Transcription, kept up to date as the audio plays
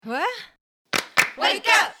What? Wake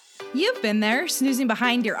up! You've been there, snoozing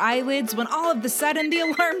behind your eyelids when all of a sudden the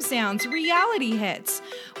alarm sounds, reality hits.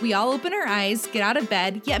 We all open our eyes, get out of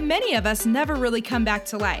bed, yet many of us never really come back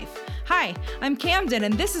to life. Hi, I'm Camden,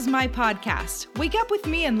 and this is my podcast, Wake Up With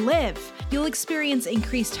Me and Live. You'll experience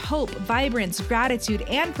increased hope, vibrance, gratitude,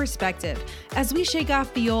 and perspective as we shake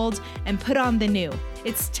off the old and put on the new.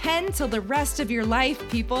 It's 10 till the rest of your life,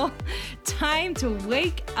 people. Time to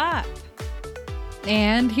wake up.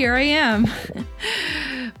 And here I am.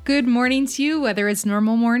 Good morning to you, whether it's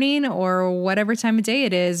normal morning or whatever time of day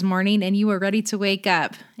it is morning, and you are ready to wake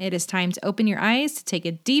up. It is time to open your eyes, to take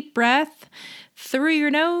a deep breath through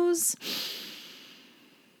your nose.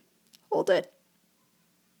 Hold it.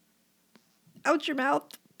 Out your mouth.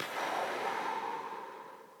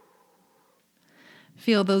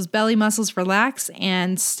 Feel those belly muscles relax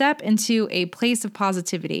and step into a place of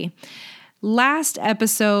positivity. Last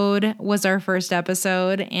episode was our first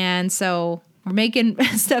episode, and so we're making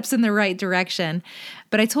steps in the right direction.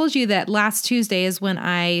 But I told you that last Tuesday is when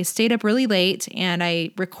I stayed up really late and I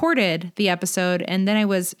recorded the episode, and then I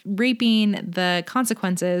was reaping the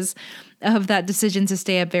consequences of that decision to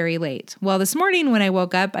stay up very late. Well, this morning when I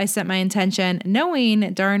woke up, I set my intention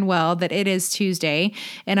knowing darn well that it is Tuesday,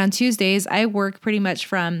 and on Tuesdays I work pretty much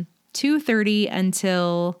from 2:30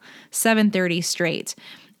 until 7:30 straight.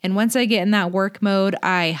 And once I get in that work mode,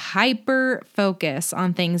 I hyper focus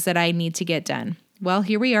on things that I need to get done. Well,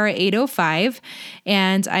 here we are at 8:05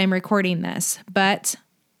 and I'm recording this, but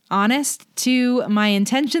honest to my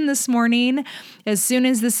intention this morning, as soon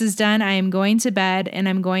as this is done, I am going to bed and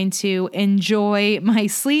I'm going to enjoy my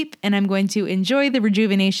sleep and I'm going to enjoy the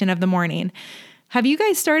rejuvenation of the morning. Have you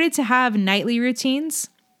guys started to have nightly routines?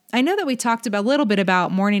 I know that we talked a little bit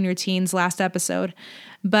about morning routines last episode,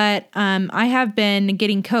 but I have been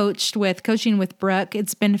getting coaching with Brooke.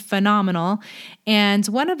 It's been phenomenal. And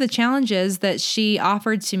one of the challenges that she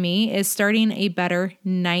offered to me is starting a better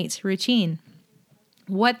night routine.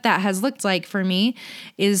 What that has looked like for me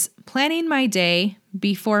is planning my day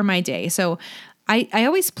before my day. So I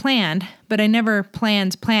always planned, but I never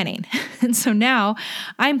planned planning. And so now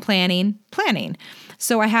I'm planning.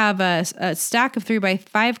 So I have a stack of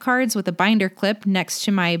 3x5 cards with a binder clip next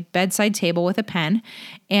to my bedside table with a pen.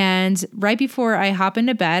 And right before I hop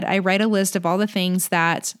into bed, I write a list of all the things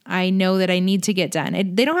that I know that I need to get done.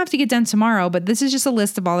 They don't have to get done tomorrow, but this is just a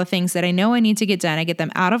list of all the things that I know I need to get done. I get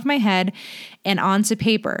them out of my head and onto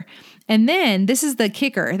paper. And then this is the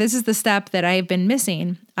kicker. This is the step that I've been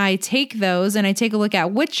missing. I take those and I take a look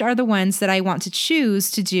at which are the ones that I want to choose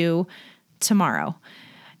to do tomorrow.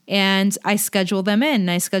 And I schedule them in.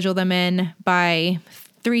 I schedule them in by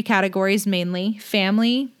 3 categories mainly: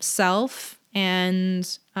 family, self,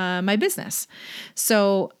 and my business.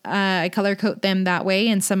 So I color code them that way.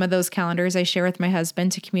 And some of those calendars I share with my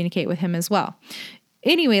husband to communicate with him as well.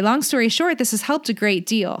 Anyway, long story short, this has helped a great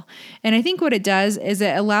deal. And I think what it does is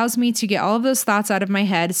it allows me to get all of those thoughts out of my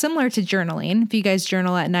head, similar to journaling. If you guys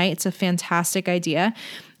journal at night, it's a fantastic idea.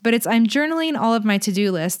 But I'm journaling all of my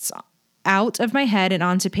to-do lists out of my head and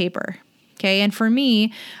onto paper. Okay. And for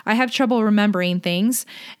me, I have trouble remembering things.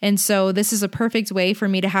 And so this is a perfect way for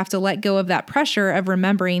me to have to let go of that pressure of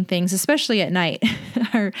remembering things, especially at night.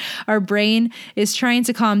 Our brain is trying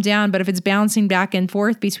to calm down, but if it's bouncing back and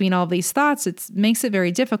forth between all of these thoughts, it makes it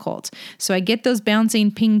very difficult. So I get those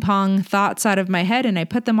bouncing ping pong thoughts out of my head and I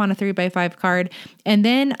put them on a 3x5 card, and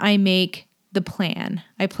then I make the plan.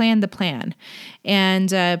 I planned the plan and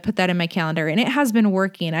put that in my calendar, and it has been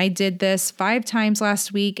working. I did this 5 times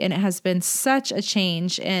last week, and it has been such a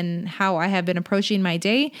change in how I have been approaching my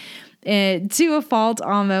day, to a fault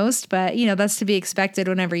almost, but that's to be expected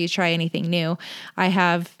whenever you try anything new. I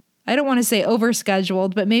don't want to say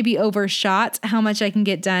overscheduled, but maybe overshot how much I can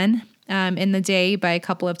get done in the day by a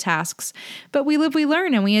couple of tasks. But we live, we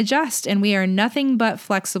learn, and we adjust, and we are nothing but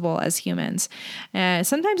flexible as humans.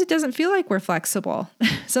 Sometimes it doesn't feel like we're flexible.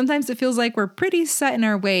 Sometimes it feels like we're pretty set in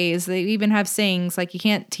our ways. They even have sayings like you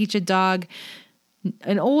can't teach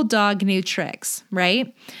an old dog new tricks,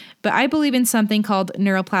 right? But I believe in something called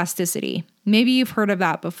neuroplasticity. Maybe you've heard of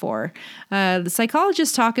that before. The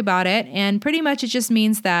psychologists talk about it, and pretty much it just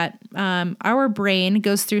means that our brain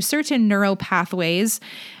goes through certain neural pathways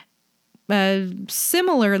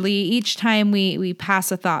similarly each time we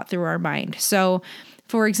pass a thought through our mind. So,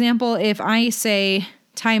 for example, if I say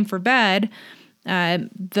time for bed,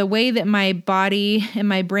 the way that my body and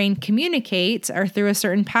my brain communicate are through a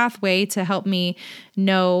certain pathway to help me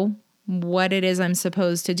know what it is I'm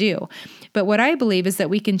supposed to do. But what I believe is that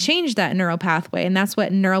we can change that neural pathway, and that's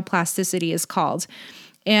what neuroplasticity is called.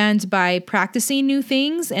 And by practicing new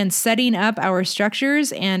things and setting up our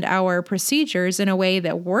structures and our procedures in a way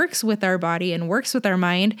that works with our body and works with our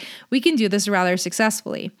mind, we can do this rather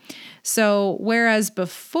successfully. So whereas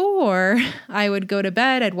before I would go to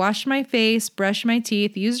bed, I'd wash my face, brush my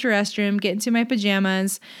teeth, use the restroom, get into my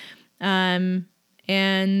pajamas, and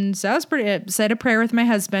I was said a prayer with my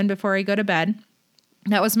husband before I go to bed.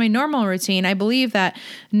 That was my normal routine. I believe that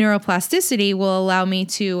neuroplasticity will allow me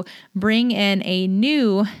to bring in a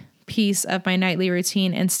new piece of my nightly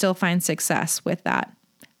routine and still find success with that.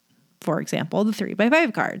 For example, the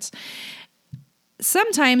 3x5 cards.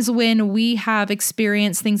 Sometimes when we have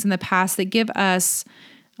experienced things in the past that give us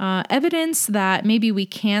evidence that maybe we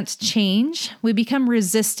can't change, we become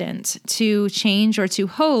resistant to change or to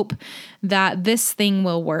hope that this thing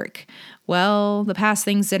will work. Well, the past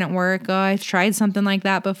things didn't work. Oh, I've tried something like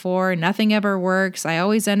that before. Nothing ever works. I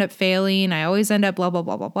always end up failing. I always end up blah, blah,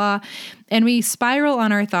 blah, blah, blah. And we spiral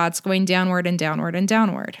on our thoughts going downward and downward and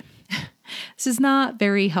downward. This is not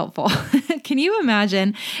very helpful. Can you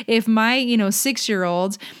imagine if my,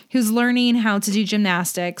 6-year-old who's learning how to do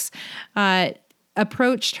gymnastics,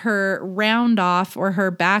 approached her round off or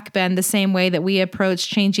her back bend the same way that we approach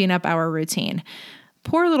changing up our routine?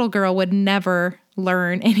 Poor little girl would never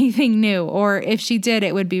learn anything new, or if she did,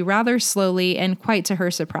 it would be rather slowly and quite to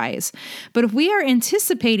her surprise. But if we are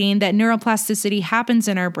anticipating that neuroplasticity happens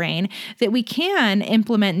in our brain, that we can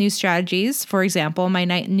implement new strategies, for example, my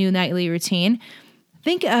new nightly routine,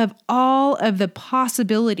 think of all of the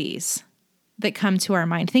possibilities that come to our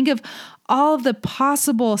mind. Think of all of the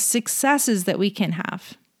possible successes that we can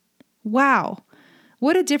have. Wow.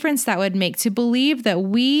 What a difference that would make to believe that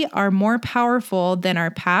we are more powerful than our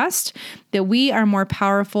past, that we are more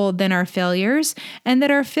powerful than our failures, and that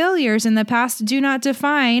our failures in the past do not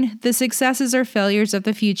define the successes or failures of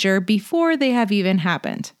the future before they have even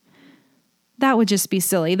happened. That would just be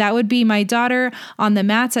silly. That would be my daughter on the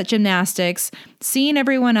mats at gymnastics, seeing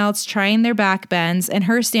everyone else trying their back bends and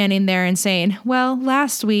her standing there and saying, well,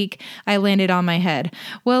 last week I landed on my head.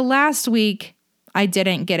 Well, last week I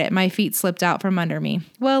didn't get it. My feet slipped out from under me.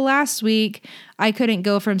 Well, last week I couldn't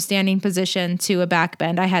go from standing position to a back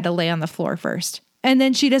bend. I had to lay on the floor first. And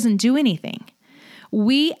then she doesn't do anything.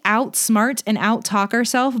 We outsmart and outtalk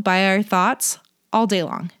ourselves by our thoughts all day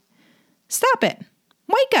long. Stop it.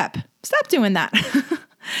 Wake up. Stop doing that.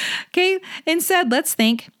 Okay. Instead, let's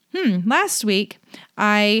think, last week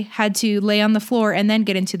I had to lay on the floor and then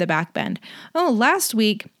get into the back bend. Oh, last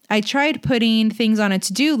week I tried putting things on a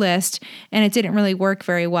to-do list and it didn't really work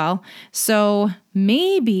very well. So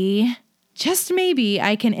maybe, just maybe,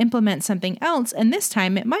 I can implement something else and this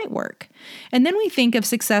time it might work. And then we think of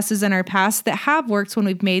successes in our past that have worked when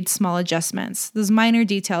we've made small adjustments, those minor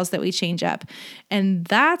details that we change up. And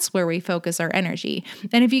that's where we focus our energy.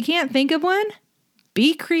 And if you can't think of one,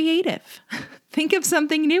 be creative. Think of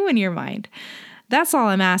something new in your mind. That's all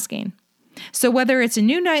I'm asking. So whether it's a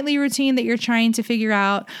new nightly routine that you're trying to figure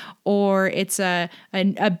out, or it's a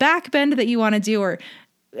back bend that you want to do, or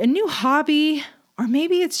a new hobby, or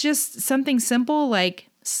maybe it's just something simple like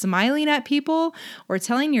smiling at people, or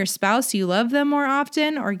telling your spouse you love them more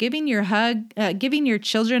often, or giving your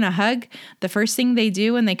children a hug the first thing they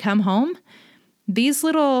do when they come home. These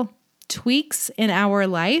little tweaks in our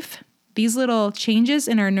life, these little changes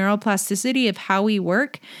in our neuroplasticity of how we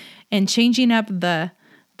work, and changing up the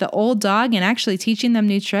old dog and actually teaching them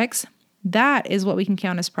new tricks, that is what we can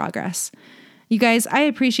count as progress. You guys, I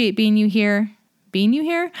appreciate being you here.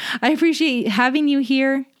 I appreciate having you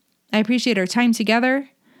here. I appreciate our time together.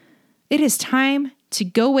 It is time to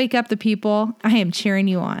go wake up the people. I am cheering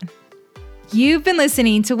you on. You've been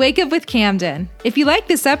listening to Wake Up with Camden. If you like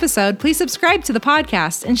this episode, please subscribe to the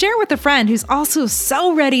podcast and share it with a friend who's also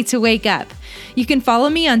so ready to wake up. You can follow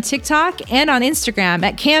me on TikTok and on Instagram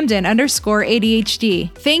at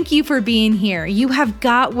Camden_ADHD. Thank you for being here. You have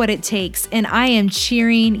got what it takes, and I am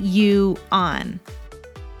cheering you on.